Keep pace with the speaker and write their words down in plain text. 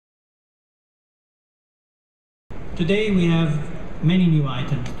Today we have many new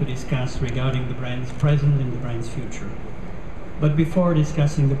items to discuss regarding the brand's present and the brand's future. But before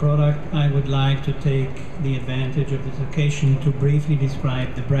discussing the product, I would like to take the advantage of this occasion to briefly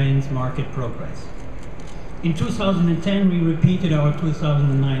describe the brand's market progress. In 2010, we repeated our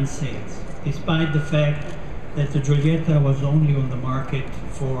 2009 sales, despite the fact that the Giulietta was only on the market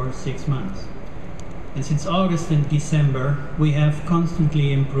for 6 months. And since August and December, we have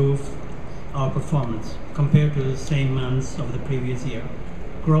constantly improved our performance compared to the same months of the previous year,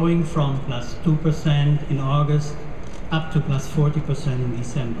 growing from plus 2% in August up to plus 40% in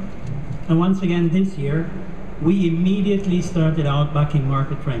December. And once again this year, we immediately started out bucking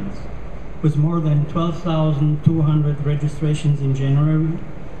market trends. With more than 12,200 registrations in January,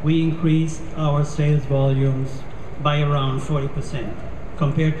 we increased our sales volumes by around 40%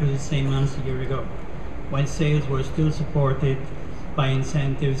 compared to the same months a year ago, while sales were still supported by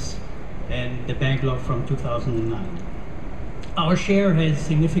incentives and the backlog from 2009. Our share has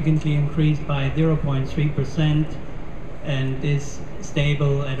significantly increased by 0.3% and is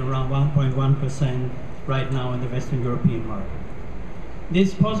stable at around 1.1% right now in the Western European market.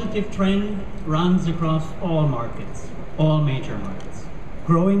 This positive trend runs across all markets, all major markets.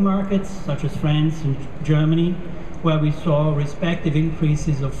 Growing markets such as France and Germany, where we saw respective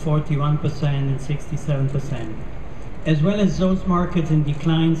increases of 41% and 67%, as well as those markets in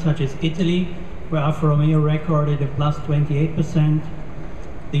decline such as Italy, where Alfa Romeo recorded a plus 28%,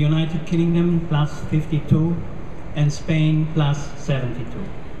 the United Kingdom plus 52%, and Spain plus 72%.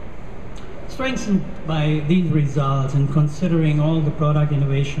 Strengthened by these results and considering all the product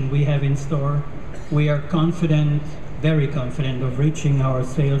innovation we have in store, we are confident, very confident of reaching our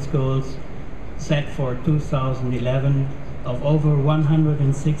sales goals set for 2011 of over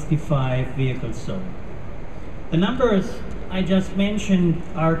 165 vehicles sold. The numbers I just mentioned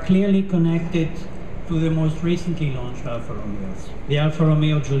are clearly connected to the most recently launched Alfa Romeos, the Alfa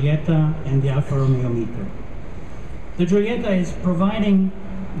Romeo Giulietta and the Alfa Romeo Mito. The Giulietta is providing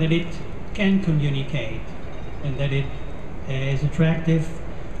that it can communicate and that it is attractive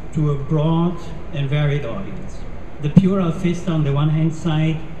to a broad and varied audience. The pure Alfista on the one hand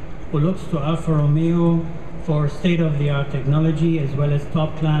side, who looks to Alfa Romeo for state-of-the-art technology as well as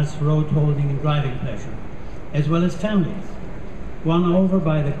top-class road holding and driving pleasure, as well as families, won over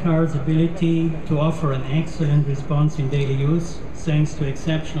by the car's ability to offer an excellent response in daily use thanks to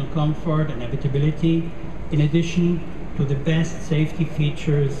exceptional comfort and habitability, in addition to the best safety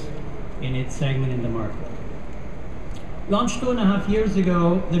features in its segment in the market. Launched 2.5 years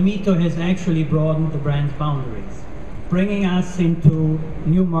ago, the Mito has actually broadened the brand's boundaries, bringing us into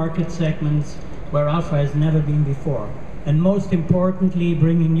new market segments where Alfa has never been before, and most importantly,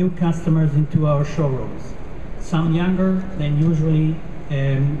 bringing new customers into our showrooms, some younger than usually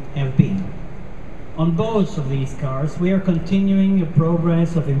have been. On both of these cars, we are continuing a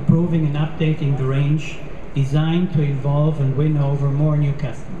progress of improving and updating the range designed to evolve and win over more new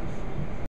customers.